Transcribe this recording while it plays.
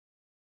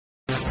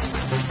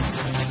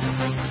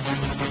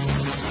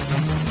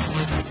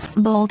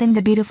Bold and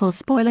the Beautiful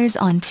spoilers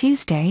on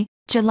Tuesday,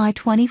 July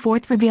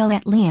 24th reveal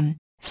that Liam,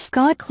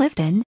 Scott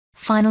Clifton,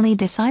 finally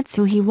decides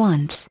who he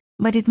wants,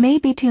 but it may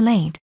be too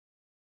late.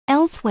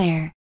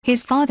 Elsewhere,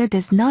 his father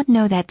does not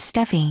know that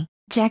Steffy,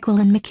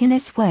 Jacqueline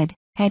MacInnes Wood,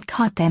 had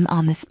caught them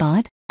on the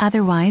spot,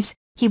 otherwise,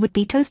 he would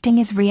be toasting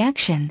his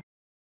reaction.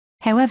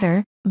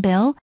 However,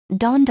 Bill,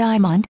 Don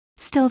Diamond,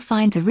 still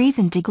finds a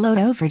reason to gloat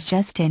over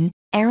Justin,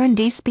 Aaron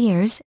D.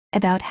 Spears,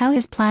 about how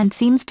his plan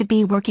seems to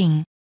be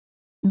working.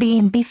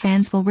 B&B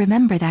fans will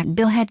remember that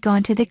Bill had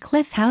gone to the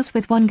Cliff House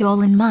with one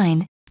goal in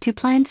mind, to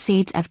plant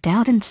seeds of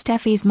doubt in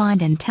Steffy's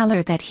mind and tell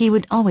her that he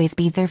would always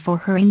be there for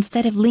her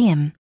instead of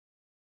Liam.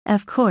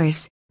 Of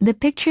course, the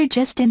picture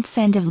Justin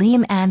sent of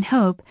Liam and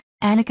Hope,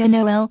 Annika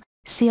Noel,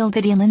 sealed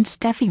the deal and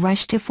Steffy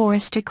rushed to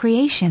Forrester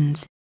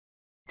Creations.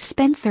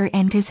 Spencer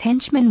and his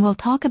henchmen will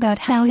talk about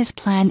how his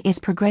plan is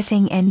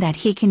progressing and that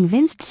he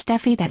convinced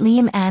Steffy that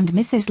Liam and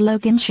Mrs.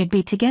 Logan should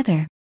be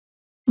together.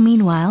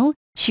 Meanwhile,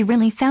 she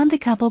really found the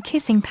couple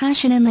kissing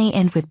passionately,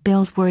 and with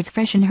Bill's words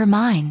fresh in her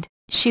mind,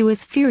 she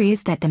was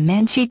furious that the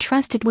man she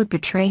trusted would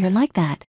betray her like that.